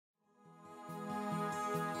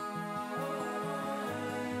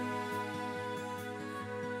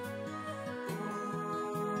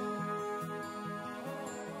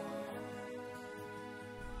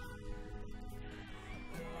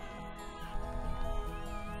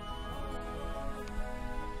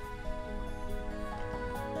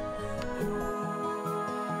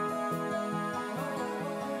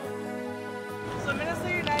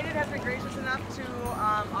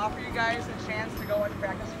guys a chance to go and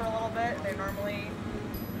practice for a little bit. They normally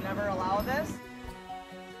never allow this.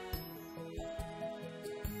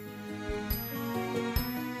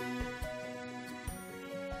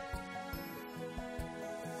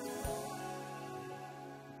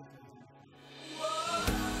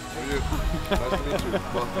 Nice to meet you.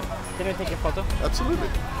 Well, can I take a photo? Absolutely.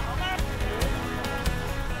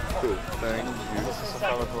 Cool. Thank you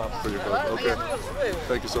for your photo. Okay.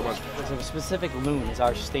 Thank you so much. So a specific loon is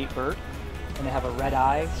our state bird, and they have a red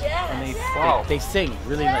eye, and they sing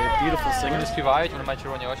really like a beautiful singer. Вони співають, вони мають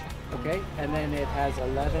червоні очі. Okay, and then it has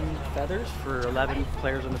 11 feathers for 11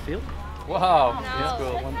 players on the field. Wow, That's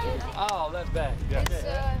cool. 1, 2. Oh, left back. Yes.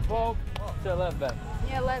 Boom to left back.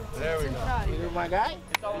 Yeah, left. There we go. You my guy?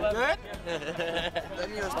 It's all left. Good?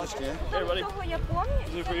 Hey, buddy.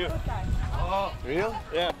 This is for you. Oh, real?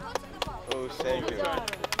 Yeah. Oh, thank you.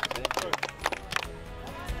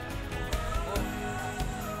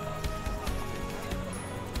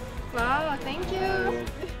 Wow, thank you.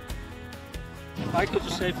 I could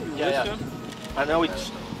just say from wisdom. I know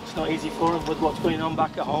it's not easy for them with what's going on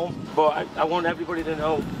back at home, but I want everybody to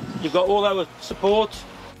know you've got all our support,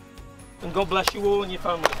 and God bless you all and your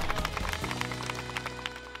family.